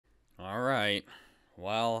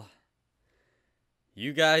Well,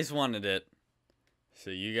 you guys wanted it, so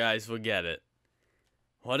you guys will get it.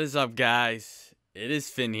 What is up, guys? It is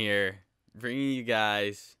Finn here, bringing you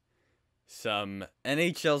guys some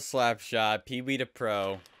NHL Slapshot Peewee to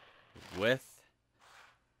Pro with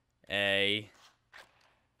a...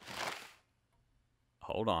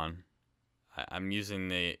 Hold on. I'm using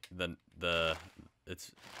the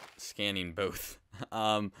it's scanning both.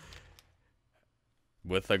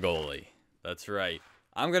 With a goalie. That's right.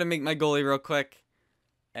 I'm gonna make my goalie real quick,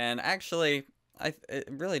 and actually, it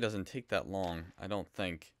really doesn't take that long, I don't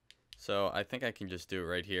think. So I think I can just do it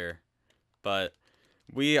right here. But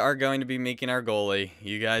we are going to be making our goalie.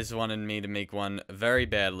 You guys wanted me to make one very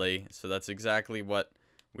badly, so that's exactly what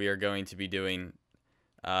we are going to be doing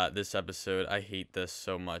this episode. I hate this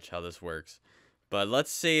so much, how this works. But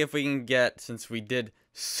let's see if we can get, since we did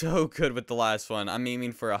so good with the last one, I'm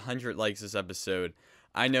aiming for 100 likes this episode.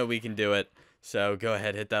 I know we can do it. So go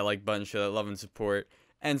ahead, hit that like button, show that love and support,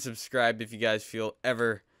 and subscribe if you guys feel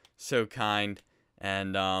ever so kind.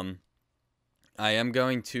 And I am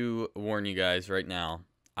going to warn you guys right now,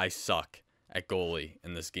 I suck at goalie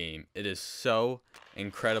in this game. It is so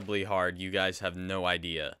incredibly hard. You guys have no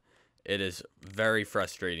idea. It is very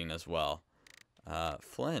frustrating as well.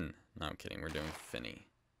 Flynn. No, I'm kidding. We're doing Finny.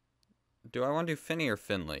 Do I want to do Finny or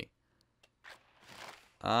Finley?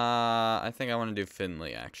 I think I want to do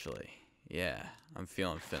Finley, actually. Yeah, I'm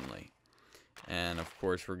feeling Finley. And, of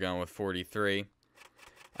course, we're going with 43.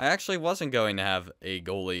 I actually wasn't going to have a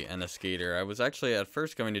goalie and a skater. I was actually at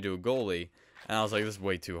first going to do a goalie, and I was like, this is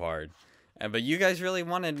way too hard. But you guys really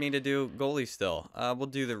wanted me to do goalie still. We'll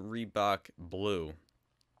do the Reebok Blue.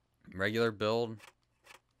 Regular build?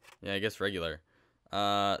 Yeah, I guess regular.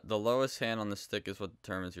 The lowest hand on the stick is what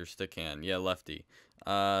determines your stick hand. Yeah, lefty.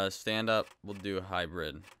 Stand up, we'll do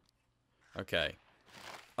hybrid. Okay.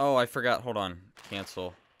 Oh, I forgot. Hold on.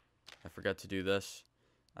 Cancel. I forgot to do this.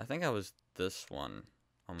 I think I was this one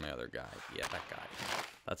on my other guy. Yeah, that guy.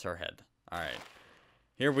 That's our head. Alright.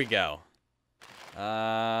 Here we go.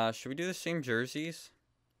 Should we do the same jerseys?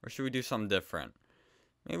 Or should we do something different?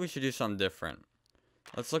 Maybe we should do something different.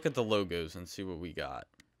 Let's look at the logos and see what we got.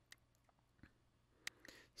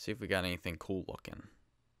 See if we got anything cool looking.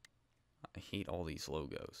 I hate all these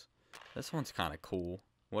logos. This one's kind of cool.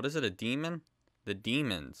 What is it, a demon? The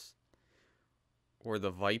demons. Or the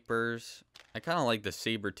vipers. I kind of like the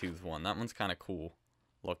saber-tooth one. That one's kind of cool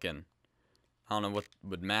looking. I don't know what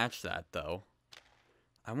would match that, though.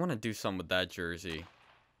 I want to do something with that jersey.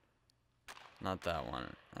 Not that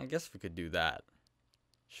one. I guess we could do that.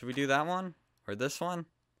 Should we do that one? Or this one?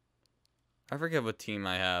 I forget what team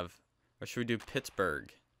I have. Or should we do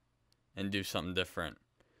Pittsburgh? And do something different.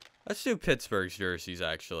 Let's do Pittsburgh's jerseys,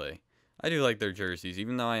 actually. I do like their jerseys,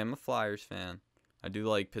 even though I am a Flyers fan. I do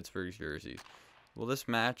like Pittsburgh's jerseys. Will this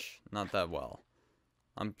match? Not that well.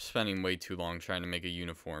 I'm spending way too long trying to make a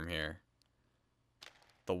uniform here.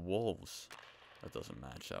 The Wolves. That doesn't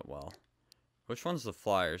match that well. Which one's the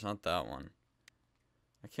Flyers? Not that one.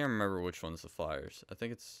 I can't remember which one's the Flyers. I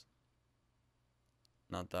think it's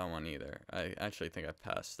not that one either. I actually think I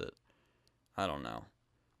passed it. I don't know.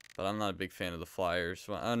 But I'm not a big fan of the Flyers.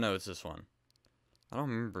 Well, oh, no, it's this one. I don't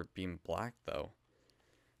remember it being black, though.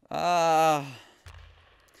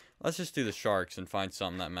 Let's just do the Sharks and find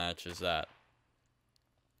something that matches that.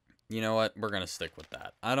 You know what? We're going to stick with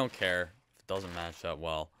that. I don't care if it doesn't match that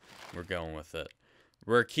well. We're going with it.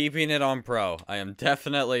 We're keeping it on Pro. I am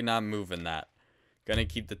definitely not moving that. Gonna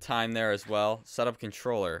keep the time there as well. Set up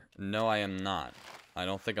controller. No, I am not. I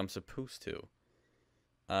don't think I'm supposed to.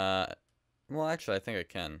 Well, actually, I think I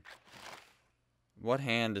can. What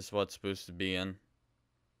hand is what's supposed to be in?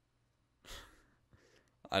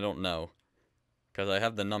 I don't know. Because I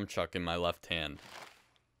have the nunchuck in my left hand.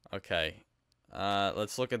 Okay.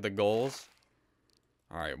 Let's look at the goals.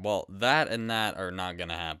 Alright, well, that and that are not going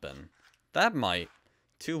to happen. That might.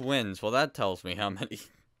 2 wins. Well, that tells me how many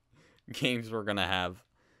games we're going to have.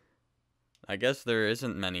 I guess there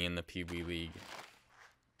isn't many in the Peewee League.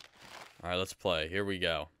 Alright, let's play. Here we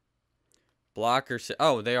go. Blocker.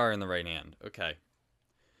 Oh, they are in the right hand. Okay.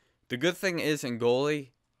 The good thing is in goalie,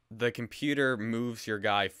 the computer moves your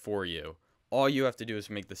guy for you. All you have to do is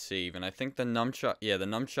make the save. And I think the nunchuck, yeah, the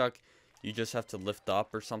nunchuck, you just have to lift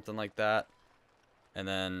up or something like that. And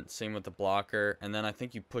then same with the blocker. And then I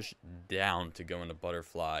think you push down to go into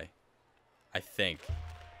butterfly. I think.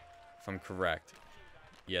 If I'm correct.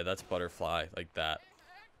 Yeah, that's butterfly, like that.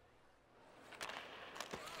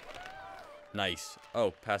 Nice.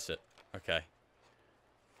 Oh, pass it. Okay.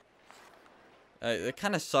 It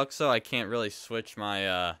kind of sucks though. I can't really switch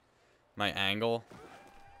my my angle.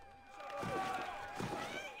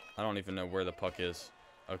 I don't even know where the puck is.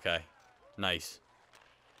 Okay. Nice.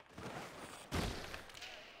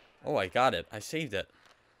 Oh, I got it. I saved it.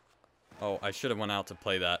 Oh, I should have went out to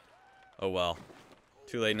play that. Oh, well.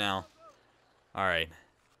 Too late now. Alright.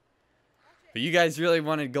 But you guys really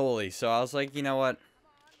wanted goalie, so I was like, you know what?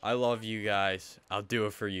 I love you guys. I'll do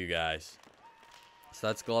it for you guys. So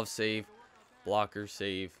that's glove save. Blocker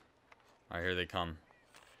save. Alright, here they come.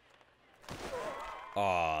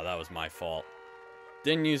 Oh, that was my fault.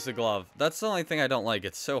 Didn't use the glove. That's the only thing I don't like.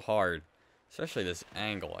 It's so hard. Especially this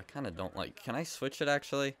angle. I kind of don't like. Can I switch it,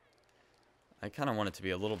 actually? I kind of want it to be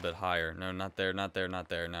a little bit higher. No, not there, not there, not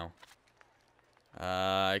there. No.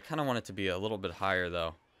 I kind of want it to be a little bit higher,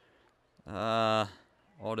 though.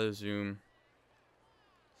 Auto zoom.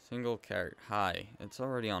 Single character. High. It's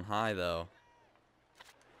already on high, though.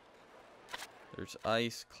 There's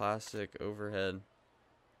ice, classic, overhead,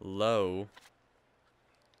 low.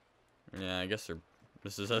 Yeah, I guess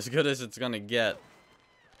this is as good as it's gonna get.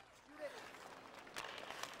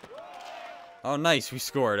 Oh, nice. We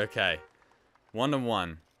scored. Okay.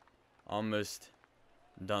 1-1. Almost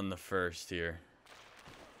done the first here.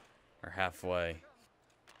 Or halfway.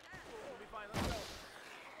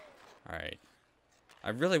 Alright. I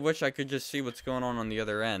really wish I could just see what's going on the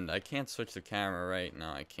other end. I can't switch the camera, right? No,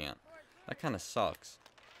 I can't. That kind of sucks.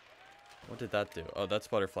 What did that do? Oh, that's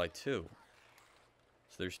butterfly 2.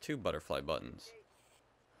 So there's 2 butterfly buttons.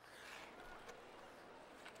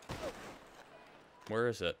 Where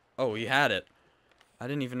is it? Oh, he had it. I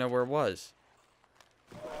didn't even know where it was.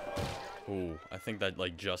 Ooh, I think that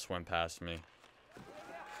like just went past me.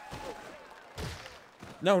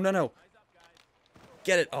 No, no, no.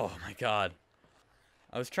 Get it. Oh my god.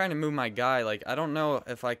 I was trying to move my guy. Like, I don't know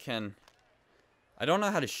if I can. I don't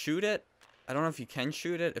know how to shoot it. I don't know if you can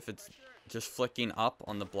shoot it. If it's just flicking up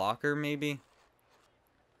on the blocker, maybe.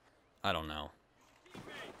 I don't know.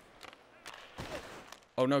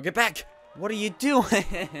 Oh no, get back! What are you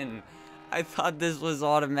doing? I thought this was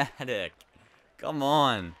automatic. Come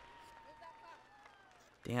on.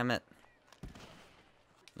 Damn it.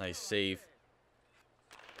 Nice save.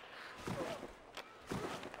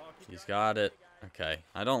 He's got it. Okay.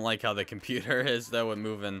 I don't like how the computer is, though, with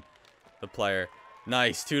moving the player.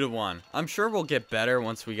 Nice. 2-1. I'm sure we'll get better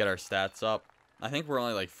once we get our stats up. I think we're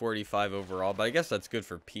only like 45 overall, but I guess that's good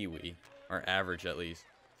for Peewee. Or average, at least.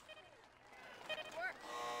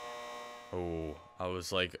 Oh, I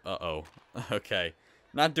was like, uh-oh. Okay.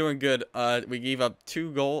 Not doing good. We gave up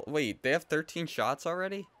 2 goals. Wait, they have 13 shots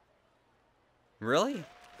already? Really?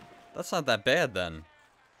 That's not that bad, then.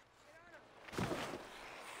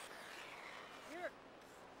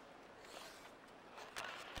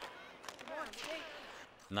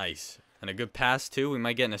 Nice. And a good pass, too. We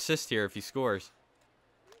might get an assist here if he scores.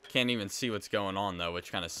 Can't even see what's going on, though,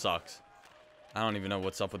 which kind of sucks. I don't even know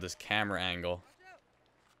what's up with this camera angle.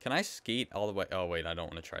 Can I skate all the way? Oh, wait. I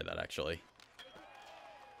don't want to try that, actually.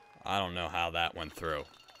 I don't know how that went through.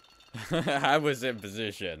 I was in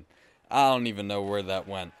position. I don't even know where that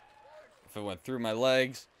went. If it went through my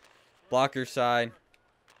legs. Blocker side.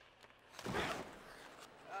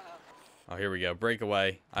 Oh, here we go.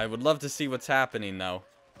 Breakaway. I would love to see what's happening, though.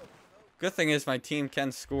 Good thing is my team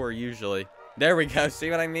can score usually. There we go.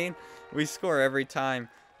 See what I mean? We score every time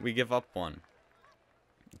we give up one.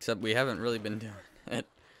 Except we haven't really been doing it.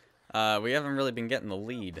 We haven't really been getting the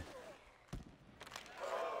lead.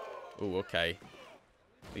 Ooh, okay.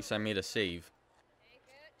 At least I made a save.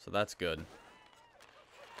 So that's good.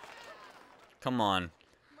 Come on,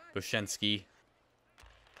 Bushensky.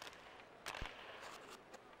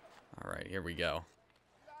 Alright, here we go.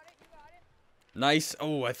 Nice.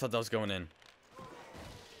 Oh, I thought that was going in.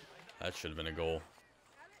 That should have been a goal.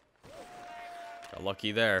 Got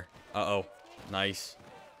lucky there. Uh-oh. Nice.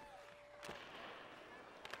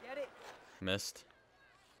 Missed.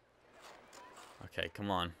 Okay, come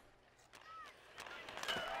on.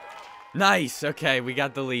 Nice. Okay, we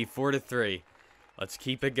got the lead. 4-3. Let's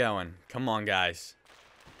keep it going. Come on, guys.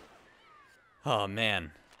 Oh,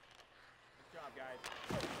 man.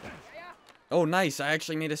 Oh, nice. I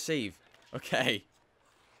actually made a save. Okay.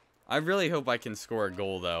 I really hope I can score a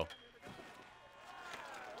goal, though.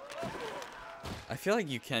 I feel like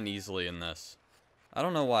you can easily in this. I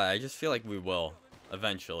don't know why. I just feel like we will.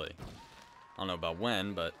 Eventually. I don't know about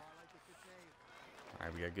when, but...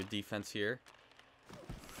 Alright, we got good defense here.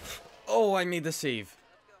 Oh, I made the save.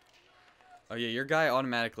 Oh, yeah, your guy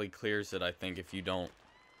automatically clears it, I think, if you don't.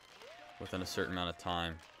 Within a certain amount of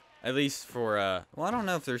time. At least for, well, I don't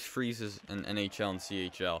know if there's freezes in NHL and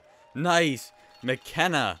CHL. Nice!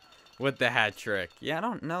 McKenna with the hat trick. Yeah, I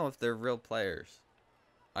don't know if they're real players.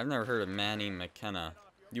 I've never heard of Manny McKenna.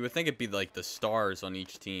 You would think it'd be like the stars on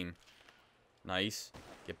each team. Nice.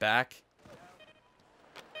 Get back.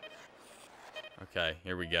 Okay,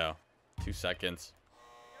 here we go. 2 seconds.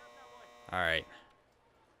 Alright.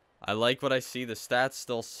 I like what I see. The stats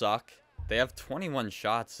still suck. They have 21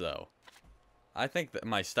 shots, though. I think that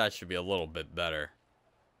my stats should be a little bit better.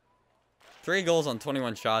 3 goals on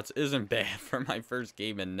 21 shots isn't bad for my first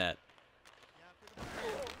game in net.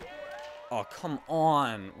 Oh, come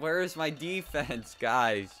on. Where is my defense,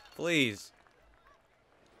 guys? Please.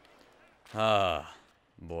 Ah,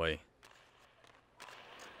 boy.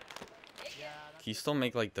 Can you still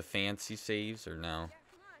make, like, the fancy saves or no?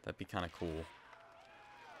 That'd be kind of cool.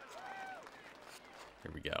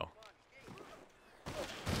 Here we go.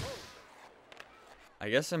 I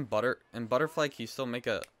guess in Butterfly, can you still make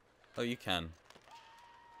a... Oh, you can.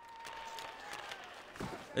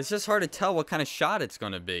 It's just hard to tell what kind of shot it's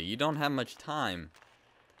going to be. You don't have much time.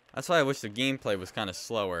 That's why I wish the gameplay was kind of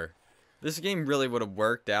slower. This game really would have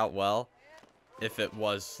worked out well if it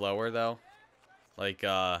was slower, though. Like,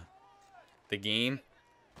 the game.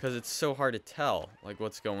 Because it's so hard to tell, like,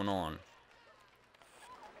 what's going on.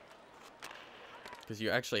 Because you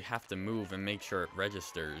actually have to move and make sure it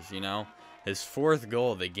registers, you know? His 4th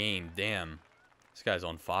goal of the game, damn. This guy's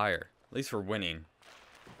on fire. At least we're winning.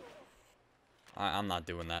 I'm not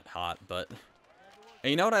doing that hot, but... And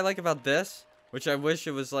you know what I like about this? Which I wish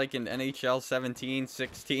it was like in NHL 17,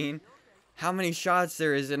 16. How many shots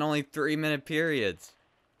there is in only 3-minute periods.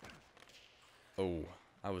 Oh,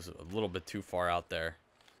 I was a little bit too far out there.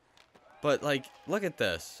 But, like, look at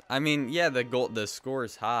this. I mean, yeah, the score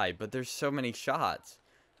is high, but there's so many shots.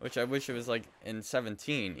 Which I wish it was like in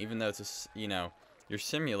 17, even though it's a, you know, you're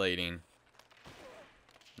simulating.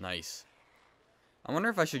 Nice. I wonder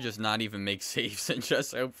if I should just not even make saves and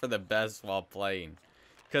just hope for the best while playing.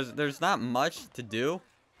 Because there's not much to do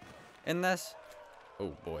in this.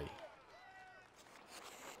 Oh, boy.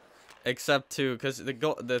 Except to, because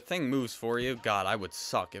the thing moves for you. God, I would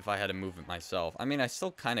suck if I had to move it myself. I mean, I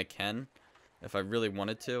still kind of can if I really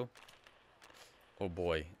wanted to. Oh,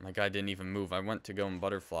 boy. My guy didn't even move. I went to go in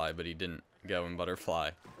Butterfly, but he didn't go in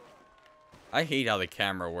Butterfly. I hate how the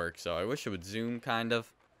camera works, though. I wish it would zoom, kind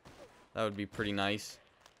of. That would be pretty nice.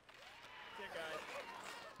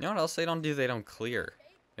 You know what else they don't do? They don't clear.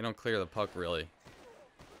 They don't clear the puck, really.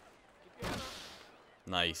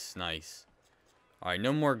 Nice, nice. Alright,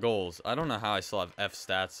 no more goals. I don't know how I still have F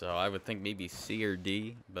stats, though. I would think maybe C or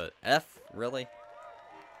D, but F? Really?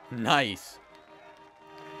 Nice.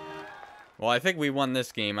 Well, I think we won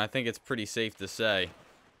this game. I think it's pretty safe to say.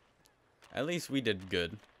 At least we did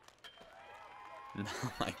good.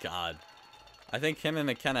 Oh my god. I think him and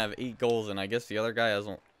McKenna have 8 goals, and I guess the other guy has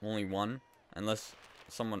only 1. Unless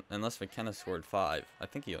McKenna scored 5. I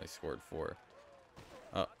think he only scored 4.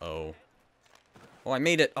 Uh-oh. Oh, I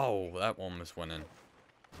made it. Oh, that one was winning.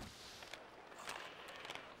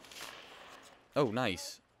 Oh,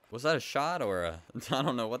 nice. Was that a shot or a... I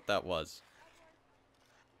don't know what that was.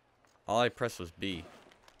 All I pressed was B.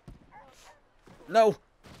 No!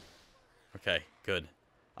 Okay, good.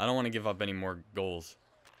 I don't want to give up any more goals.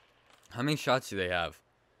 How many shots do they have?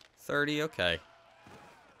 30? Okay.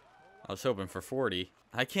 I was hoping for 40.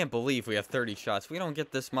 I can't believe we have 30 shots. We don't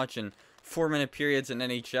get this much in 4-minute periods in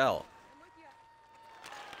NHL.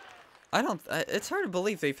 It's hard to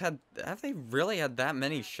believe have they really had that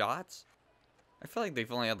many shots? I feel like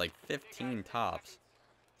they've only had like 15 tops.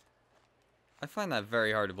 I find that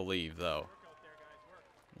very hard to believe, though.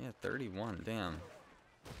 Yeah, 31, damn.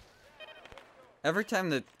 Every time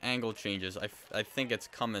the angle changes, I think it's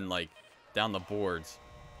coming, like, down the boards.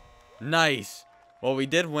 Nice! Well, we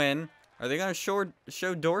did win. Are they going to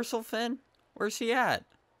show Dorsal Fin? Where's he at?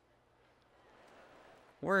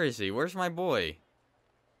 Where is he? Where's my boy?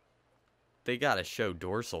 They got to show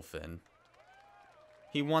Dorsal Fin.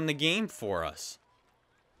 He won the game for us.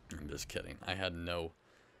 I'm just kidding. I had no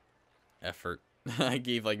effort. I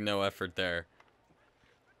gave, like, no effort there.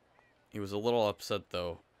 He was a little upset,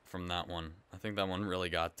 though, from that one. I think that one really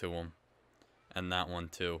got to him. And that one,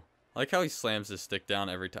 too. I like how he slams his stick down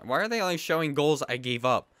every time. Why are they only showing goals I gave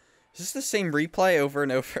up? Is this the same replay over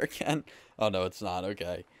and over again? Oh, no, it's not.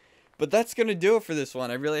 Okay. But that's going to do it for this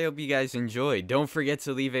one. I really hope you guys enjoyed. Don't forget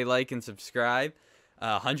to leave a like and subscribe.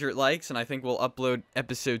 100 likes, and I think we'll upload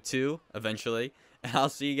episode 2 eventually. And I'll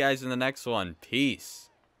see you guys in the next one. Peace.